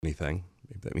anything.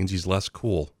 Maybe that means he's less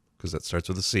cool because that starts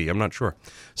with a C. I'm not sure.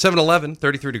 7-Eleven,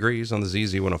 33 degrees on the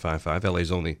ZZ 105.5,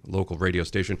 LA's only local radio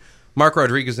station. Mark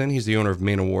Rodrigue is in. He's the owner of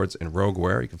Main Awards and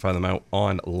Rogueware. You can find them out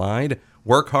online.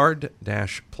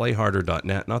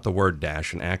 Workhard-playharder.net. Not the word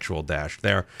dash, an actual dash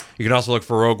there. You can also look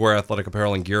for Rogueware athletic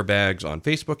apparel and gear bags on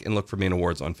Facebook and look for Main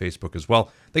Awards on Facebook as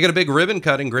well. They got a big ribbon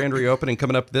cutting, grand reopening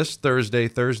coming up this Thursday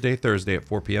at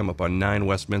 4 p.m. up on 9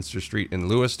 Westminster Street in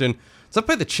Lewiston. It's up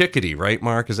by the Chickadee, right,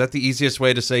 Mark? Is that the easiest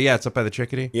way to say, yeah, it's up by the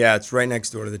Chickadee? Yeah, it's right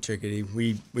next door to the Chickadee.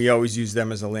 We always use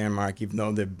them as a landmark, even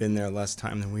though they've been there less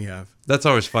time than we have. That's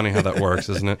always funny how that works,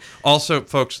 isn't it? Also,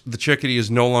 folks, the Chickadee is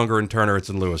no longer in Turner; it's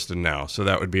in Lewiston now. So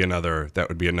that would be another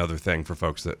thing for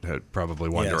folks that had probably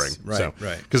wondering. Yes,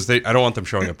 right. Because I don't want them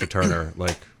showing up to Turner.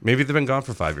 Like maybe they've been gone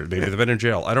for 5 years. Maybe they've been in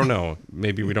jail. I don't know.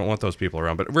 Maybe we don't want those people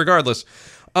around. But regardless,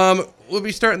 we'll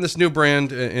be starting this new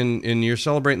brand, and you're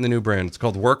celebrating the new brand. It's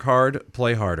called Work Hard,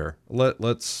 Play Harder.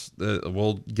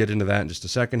 We'll get into that in just a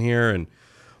second here. And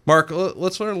Mark,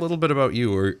 let's learn a little bit about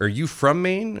you. Are you from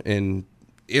Maine? And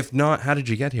if not, how did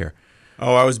you get here?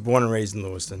 Oh, I was born and raised in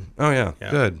Lewiston. Oh, yeah.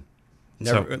 Good.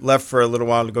 Left for a little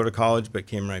while to go to college, but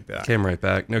came right back.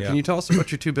 Now, Can you tell us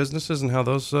about your two businesses and how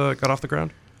those got off the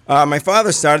ground? My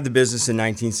father started the business in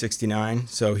 1969,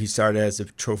 so he started as a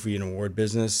trophy and award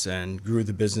business and grew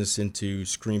the business into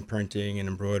screen printing and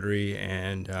embroidery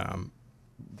and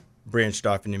branched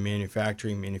off into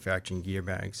manufacturing gear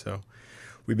bags. So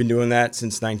we've been doing that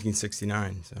since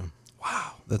 1969. So.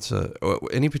 Wow, that's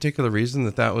any particular reason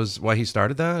that was why he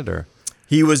started that, or?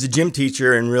 He was a gym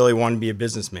teacher and really wanted to be a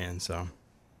businessman. So.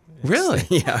 Really?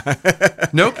 Yeah.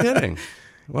 No kidding.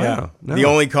 Wow. Yeah. No. The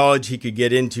only college he could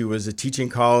get into was a teaching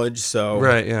college. So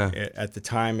right, yeah. At the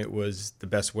time, it was the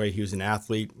best way. He was an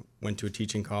athlete, went to a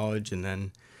teaching college, and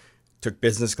then took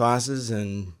business classes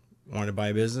and wanted to buy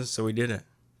a business. So we did it.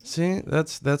 See,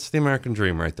 that's the American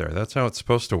dream right there. That's how it's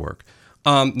supposed to work.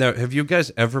 Now, have you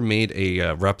guys ever made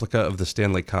a replica of the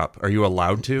Stanley Cup? Are you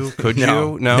allowed to? Could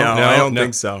you? No, I don't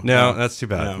think so. No, that's too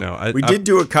bad. No, we did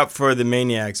do a cup for the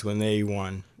Maniacs when they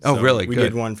won. So really? We Good.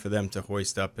 did one for them to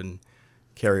hoist up and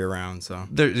carry around. So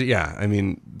yeah, I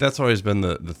mean, that's always been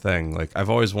the thing. Like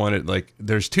I've always wanted,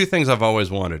 there's two things I've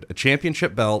always wanted: a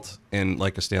championship belt and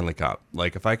like a Stanley Cup.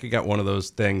 Like if I could get one of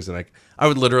those things, and I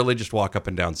would literally just walk up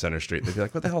and down Center Street. They'd be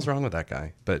like, "What the hell's wrong with that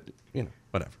guy?" But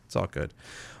whatever, it's all good.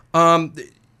 With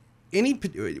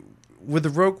the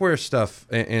Rogueware stuff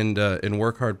and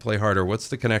Work Hard, Play Harder, what's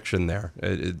the connection there?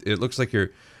 It looks like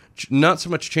you're not so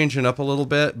much changing up a little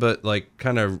bit, but like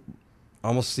kind of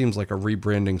almost seems like a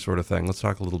rebranding sort of thing. Let's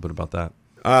talk a little bit about that.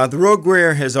 The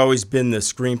Rogueware has always been the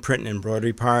screen print and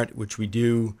embroidery part, which we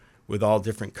do with all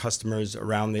different customers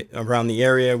around the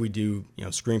area. We do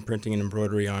screen printing and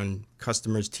embroidery on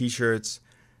customers' T-shirts.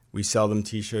 We sell them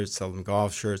T-shirts, sell them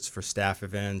golf shirts for staff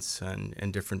events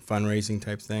and different fundraising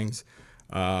type things.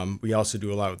 We also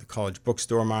do a lot with the college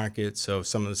bookstore market, so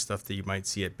some of the stuff that you might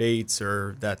see at Bates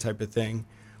or that type of thing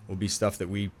will be stuff that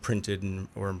we printed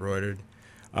or embroidered.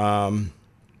 And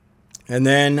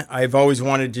then I've always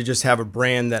wanted to just have a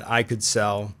brand that I could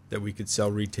sell, that we could sell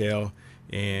retail,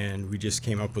 and we just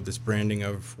came up with this branding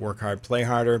of Work Hard, Play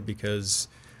Harder, because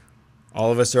all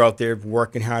of us are out there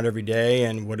working hard every day,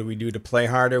 and what do we do to play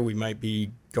harder? We might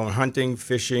be going hunting,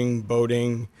 fishing,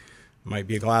 boating, might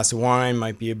be a glass of wine,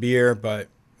 might be a beer, but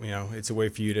it's a way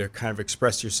for you to kind of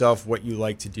express yourself, what you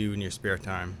like to do in your spare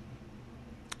time.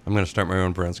 I'm going to start my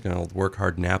own brand. It's going to Work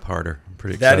Hard, Nap Harder. I'm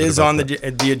pretty excited. That is about on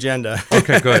that. the agenda.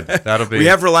 Okay, good. That'll be. We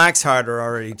have Relax Harder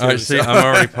already too. See, I'm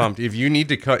already pumped. If you need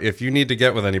to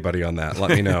get with anybody on that,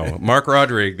 let me know. Mark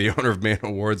Rodrigue, the owner of Main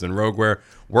Awards and Rogueware,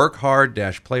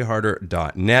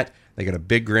 workhard-playharder.net. They got a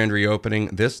big grand reopening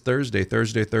this Thursday.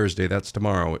 That's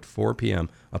tomorrow at 4 p.m.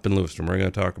 up in Lewiston. We're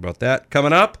going to talk about that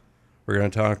coming up. We're going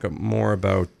to talk more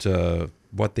about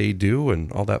what they do and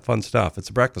all that fun stuff. It's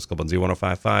the Breakfast Club on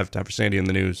Z105.5. Time for Sandy in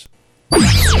the News.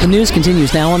 The news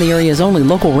continues now on the area's only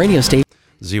local radio station.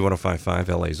 Z105.5,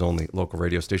 LA's only local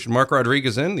radio station. Mark Rodrigue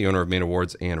is in, the owner of Main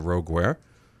Awards and Rogueware.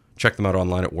 Check them out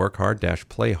online at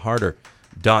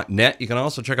workhard-playharder.net. You can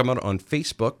also check them out on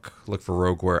Facebook. Look for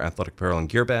Rogueware Athletic Apparel and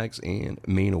Gear Bags and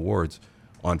Main Awards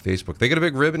on Facebook. They got a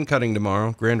big ribbon cutting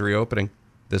tomorrow, grand reopening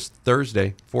this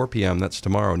Thursday, 4 p.m. That's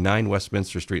tomorrow, 9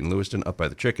 Westminster Street in Lewiston, up by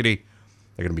the Chickadee.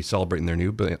 They're going to be celebrating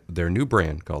their new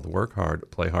brand called Work Hard,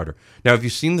 Play Harder. Now, have you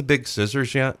seen the big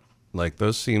scissors yet? Like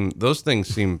those things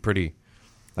seem pretty.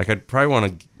 Like I'd probably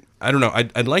want to. I don't know.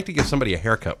 I'd like to give somebody a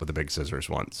haircut with the big scissors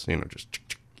once. Just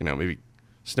maybe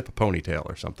snip a ponytail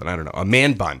or something. I don't know. A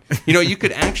man bun. You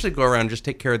could actually go around and just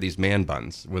take care of these man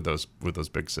buns with those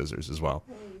big scissors as well.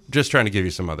 Just trying to give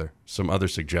you some other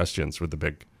suggestions with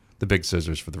the the big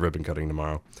scissors for the ribbon cutting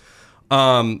tomorrow.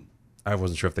 I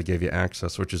wasn't sure if they gave you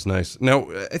access, which is nice. Now,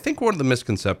 I think one of the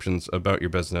misconceptions about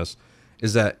your business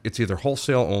is that it's either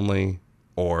wholesale only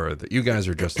or that you guys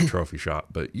are just a trophy shop,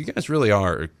 but you guys really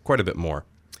are quite a bit more.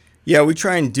 Yeah, we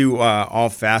try and do all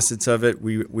facets of it.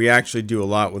 We actually do a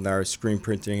lot with our screen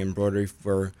printing and embroidery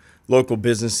for local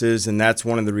businesses, and that's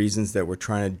one of the reasons that we're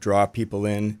trying to draw people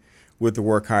in with the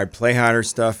work hard, play harder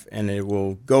stuff, and it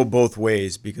will go both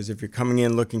ways, because if you're coming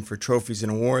in looking for trophies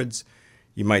and awards,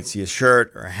 you might see a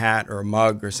shirt or a hat or a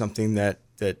mug or something that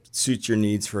suits your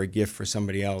needs for a gift for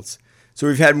somebody else. So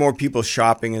we've had more people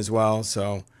shopping as well,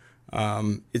 so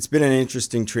it's been an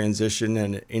interesting transition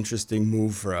and an interesting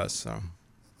move for us. So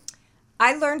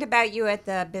I learned about you at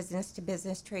the Business to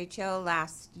Business trade show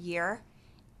last year,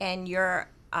 and your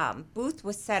booth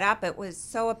was set up. It was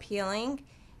so appealing,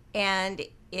 and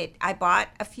I bought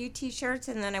a few T-shirts,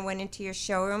 and then I went into your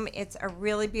showroom. It's a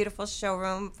really beautiful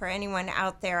showroom for anyone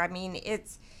out there. I mean,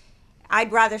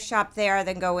 I'd rather shop there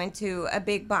than go into a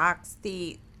big box.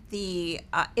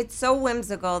 It's so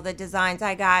whimsical, the designs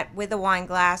I got with a wine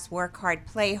glass, work hard,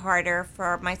 play harder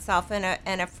for myself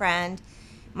and a friend.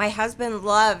 My husband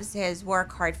loves his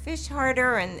work hard, fish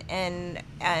harder, and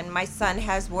my son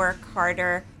has work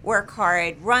hard,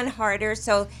 run harder.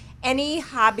 So any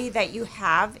hobby that you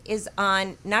have is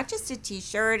on not just a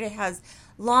T-shirt, it has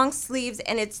long sleeves,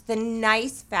 and it's the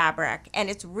nice fabric,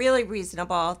 and it's really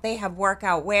reasonable. They have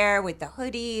workout wear with the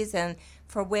hoodies, and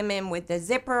for women with the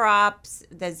zipper ups.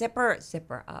 The zipper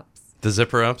ups?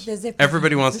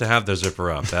 Everybody wants to have their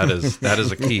zipper up. That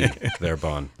is a key there,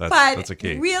 Bon. That's a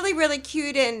key. Really, really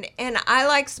cute, and I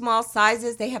like small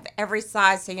sizes. They have every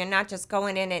size, so you're not just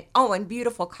going in and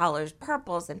beautiful colors,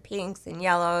 purples and pinks and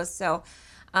yellows. So,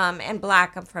 and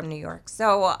black. I'm from New York,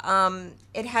 so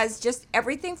it has just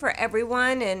everything for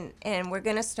everyone, and we're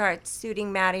gonna start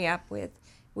suiting Maddie up with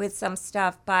some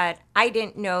stuff, but I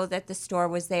didn't know that the store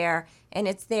was there, and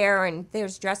it's there, and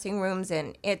there's dressing rooms,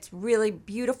 and it's really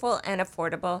beautiful and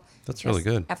affordable. That's really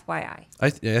good. FYI. I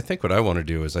think what I want to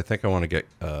do is I want to get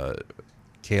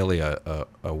Kaylee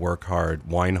a work hard,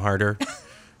 wine harder,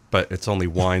 but it's only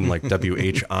wine like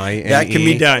WHINE. That can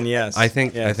be done, yes. I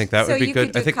think that would be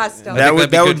good. I think custom. That would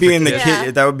be in the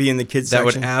kid. That would be in the kids section.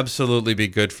 That would absolutely be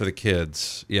good for the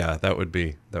kids. Yeah, that would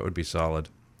be solid.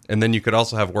 And then you could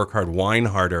also have work hard, wine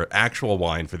harder, actual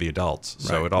wine for the adults. Right.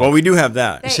 So it all. Well, we do have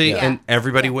that. See, and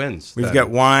everybody wins. We've got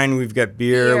wine, we've got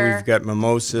beer, we've got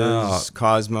mimosas,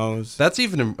 Cosmos. That's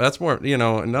more.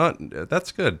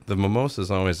 That's good. The mimosa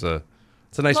is always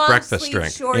it's a nice long breakfast sleeve,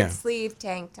 drink. Short sleeve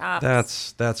tank tops.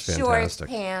 That's fantastic. Shorts,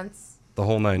 pants. The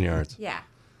whole 9 yards. Yeah.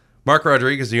 Mark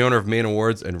Rodrigue is the owner of Maine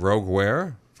Awards and Rogue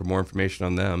Wear. For more information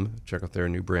on them, check out their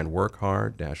new brand,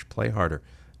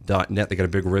 workhard-playharder.net. They got a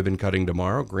big ribbon cutting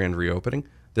tomorrow, grand reopening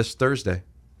this Thursday,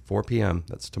 4 p.m.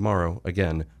 That's tomorrow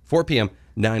again, 4 p.m.,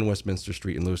 9 Westminster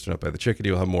Street in Lewiston, up by the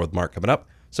Chickadee. We'll have more with Mark coming up.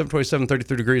 727,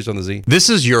 33 degrees on the Z. This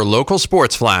is your local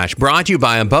sports flash, brought to you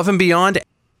by Above and Beyond.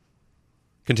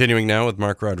 Continuing now with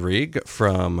Mark Rodrigue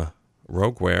from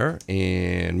Rogue Wear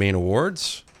and Maine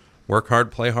Awards.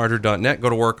 Workhardplayharder.net. Go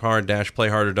to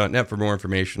workhard-playharder.net for more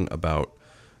information about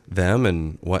them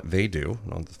and what they do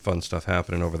and all the fun stuff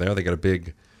happening over there. They got a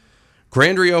big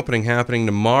grand reopening happening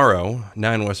tomorrow,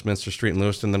 9 Westminster Street in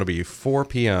Lewiston. That'll be 4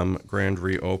 p.m. grand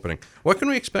reopening. What can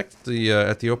we expect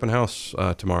at the open house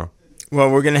tomorrow?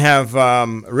 Well, we're going to have a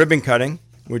ribbon cutting,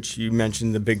 which you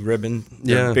mentioned, the big ribbon.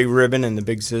 The big ribbon and the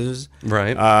big scissors.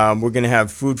 Right. We're going to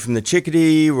have food from the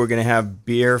Chickadee. We're going to have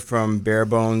beer from Bare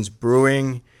Bones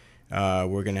Brewing.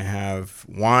 We're going to have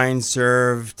wine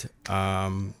served,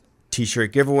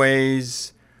 T-shirt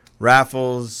giveaways,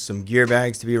 raffles, some gear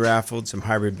bags to be raffled, some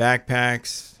hybrid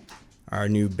backpacks, our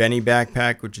new Benny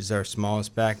backpack, which is our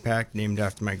smallest backpack, named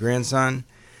after my grandson.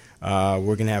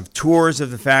 We're going to have tours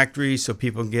of the factory so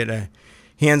people can get a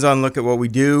hands-on look at what we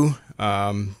do.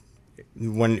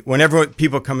 Whenever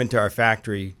people come into our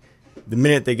factory, the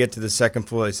minute they get to the second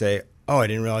floor, they say, "Oh, I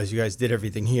didn't realize you guys did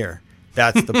everything here."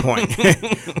 That's the point.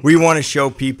 We want to show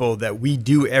people that we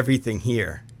do everything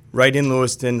here, right in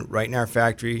Lewiston, right in our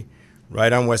factory,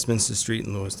 right on Westminster Street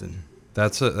in Lewiston.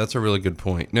 That's a really good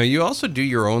point. Now, you also do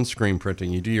your own screen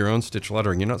printing. You do your own stitch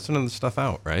lettering. You're not sending the stuff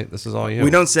out, right? This is all you. We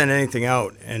don't send anything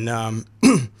out. And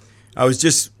I was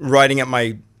just writing up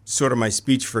my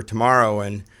speech for tomorrow,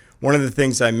 and one of the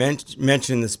things I mentioned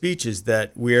in the speech is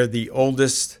that we're the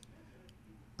oldest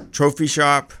trophy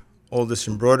shop, oldest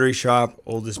embroidery shop,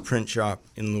 oldest print shop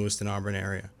in Lewiston, Auburn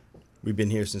area. We've been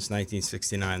here since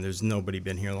 1969. There's nobody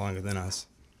been here longer than us.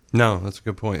 No, that's a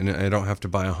good point. And I don't have to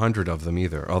buy 100 of them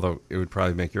either, although it would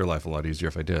probably make your life a lot easier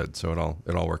if I did. So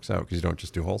it all works out because you don't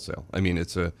just do wholesale. I mean,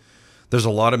 the there's a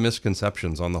lot of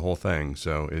misconceptions on the whole thing.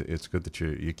 So it's good that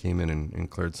you came in and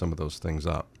cleared some of those things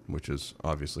up, which is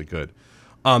obviously good.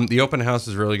 The open house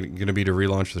is really going to be to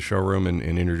relaunch the showroom and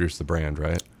introduce the brand,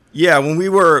 right? Yeah, when we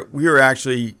were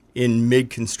actually in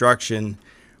mid-construction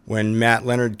when Matt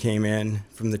Leonard came in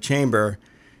from the chamber,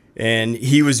 and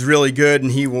he was really good,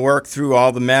 and he worked through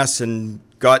all the mess and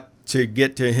got to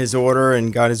get to his order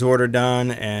and got his order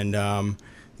done. And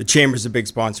the chamber's a big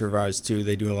sponsor of ours too.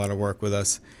 They do a lot of work with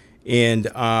us. And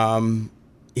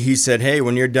he said, "Hey,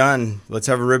 when you're done, let's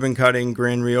have a ribbon cutting,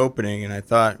 grand reopening." And I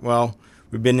thought, well,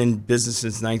 we've been in business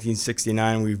since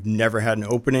 1969. We've never had an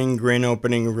opening, grand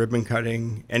opening, ribbon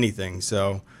cutting, anything.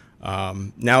 So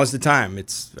now is the time.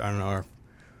 It's, I don't know, our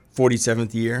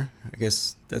 47th year. I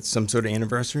guess that's some sort of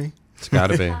anniversary. It's got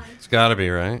to be. It's got to be,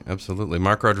 right? Absolutely.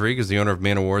 Mark Rodrigue is the owner of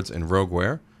Man Awards and Rogue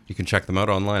Wear. You can check them out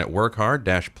online at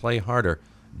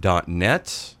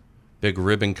workhard-playharder.net. Big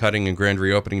ribbon cutting and grand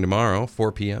reopening tomorrow,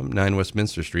 4 p.m., 9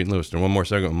 Westminster Street in Lewiston. One more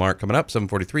segment with Mark coming up,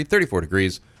 7:43, 34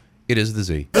 degrees. It is the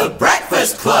Z. The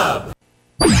Breakfast Club.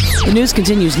 The news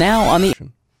continues now on the... If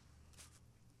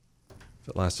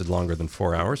it lasted longer than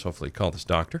 4 hours, hopefully call this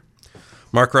doctor.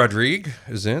 Mark Rodrigue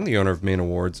is the owner of Man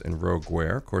Awards and Rogue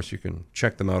Wear. Of course, you can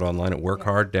check them out online at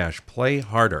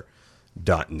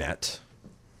workhard-playharder.net.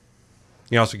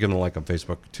 You also give them a like on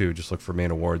Facebook, too. Just look for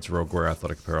Man Awards, Rogue Wear,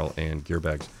 Athletic Apparel, and Gear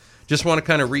Bags. Just want to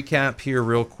kind of recap here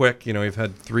real quick. You know, we've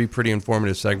had 3 pretty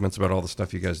informative segments about all the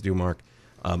stuff you guys do, Mark.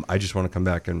 I just want to come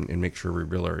back and make sure we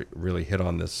really hit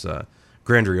on this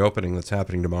grand reopening that's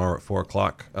happening tomorrow at 4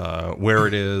 o'clock, where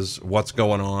it is, what's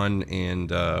going on,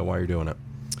 and why you're doing it.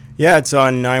 Yeah, it's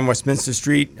on 9 Westminster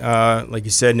Street, like you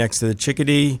said, next to the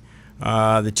Chickadee.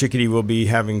 The Chickadee will be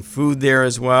having food there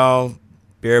as well,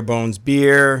 Bare Bones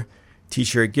beer,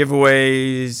 T-shirt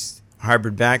giveaways,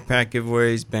 hybrid backpack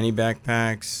giveaways, Benny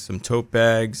backpacks, some tote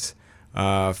bags,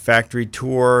 factory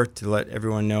tour to let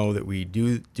everyone know that we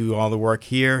do all the work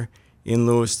here in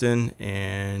Lewiston,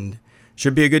 and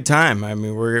should be a good time. I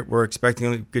mean, we're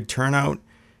expecting a good turnout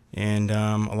and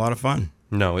a lot of fun.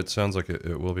 No, it sounds like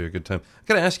it will be a good time. I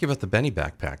got to ask you about the Benny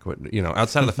backpack. What, you know,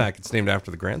 outside of the fact it's named after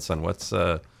the grandson, what's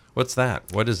that?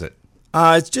 What is it?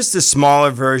 It's just a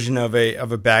smaller version of a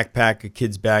backpack, a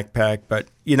kid's backpack. But,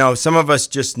 you know, some of us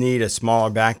just need a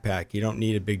smaller backpack. You don't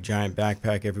need a big, giant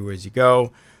backpack everywhere you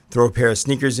go. Throw a pair of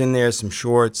sneakers in there, some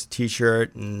shorts,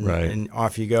 T-shirt, and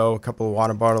off you go. A couple of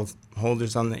water bottle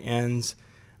holders on the ends.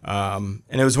 And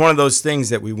it was one of those things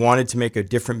that we wanted to make a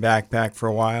different backpack for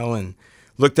a while and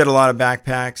looked at a lot of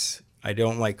backpacks. I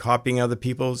don't like copying other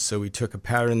people's, so we took a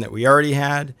pattern that we already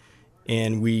had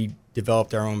and we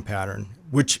developed our own pattern,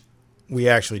 which we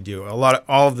actually do.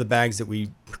 All of the bags that we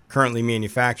currently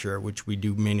manufacture, which we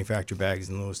do manufacture bags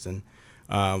in Lewiston,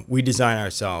 we design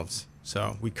ourselves.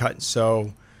 So we cut and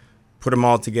sew, put them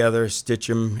all together, stitch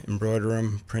them, embroider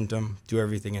them, print them, do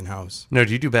everything in-house. No,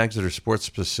 do you do bags that are sports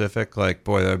specific? Like,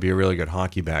 boy, that would be a really good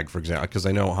hockey bag, for example, because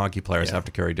I know hockey players have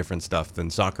to carry different stuff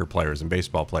than soccer players and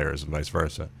baseball players and vice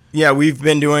versa. Yeah, we've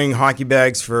been doing hockey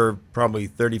bags for probably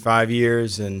 35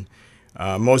 years, and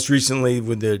most recently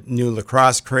with the new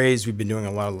lacrosse craze, we've been doing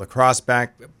a lot of lacrosse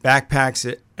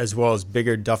backpacks as well as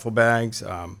bigger duffel bags.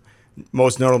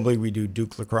 Most notably, we do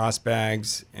Duke lacrosse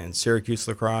bags and Syracuse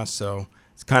lacrosse, so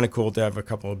it's kind of cool to have a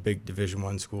couple of big Division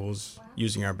I schools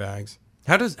using our bags.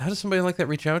 How does somebody like that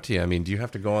reach out to you? I mean, do you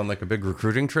have to go on like a big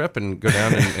recruiting trip and go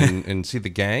down and see the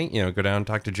gang? You know, go down and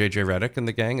talk to JJ Redick and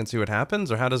the gang and see what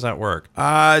happens, or how does that work?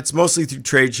 It's mostly through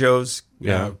trade shows, you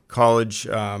know, college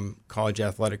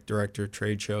athletic director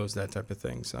trade shows, that type of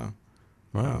thing. So,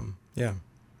 wow, yeah,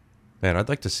 man, I'd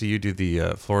like to see you do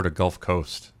the Florida Gulf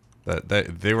Coast.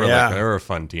 They were a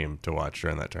fun team to watch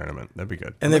during that tournament. That'd be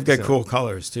good. And they've got cool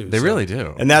colors too. They really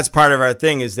do. And that's part of our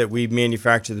thing is that we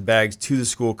manufacture the bags to the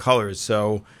school colors.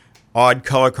 So odd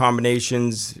color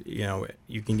combinations, you know,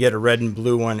 you can get a red and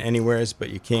blue one anywhere, but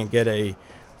you can't get a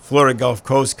Florida Gulf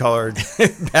Coast colored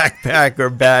backpack or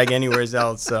bag anywhere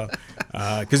else. So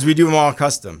because we do them all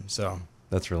custom. So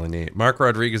that's really neat. Mark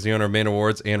Rodrigue is the owner of Man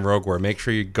Awards and Rogue Wear. Make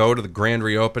sure you go to the grand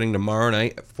reopening tomorrow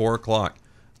night at 4 o'clock.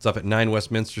 It's up at 9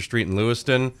 Westminster Street in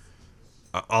Lewiston.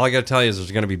 All I got to tell you is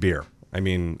there's going to be beer. I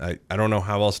mean, I don't know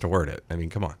how else to word it. I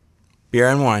mean, come on. Beer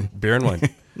and wine. Beer and wine.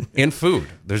 And food.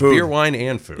 There's beer, wine,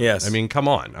 and food. Yes. I mean, come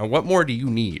on. What more do you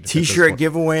need? T-shirt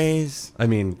giveaways. I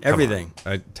mean, everything.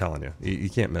 I'm telling you,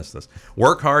 you can't miss this.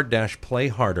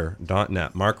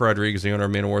 Workhard-playharder.net. Mark Rodrigue is the owner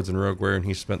of Man Awards and Rogue Wear, and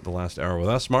he spent the last hour with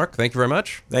us. Mark, thank you very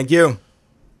much. Thank you.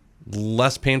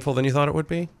 Less painful than you thought it would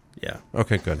be? Yeah.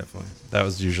 Okay, good. Definitely. That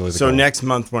was usually the So goal. next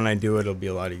month when I do it, it'll be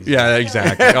a lot easier. Yeah,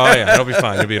 exactly. Oh, yeah, it'll be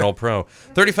fine. You'll be an old pro.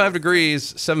 35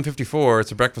 degrees, 7:54.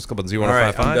 It's a Breakfast Club on Z105.5. All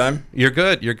right, I'm done. You're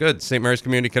good. You're good. St. Mary's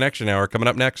Community Connection Hour coming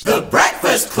up next. The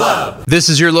Breakfast Club. This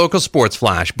is your local sports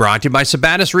flash brought to you by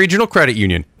Sabatis Regional Credit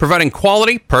Union, providing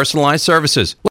quality, personalized services.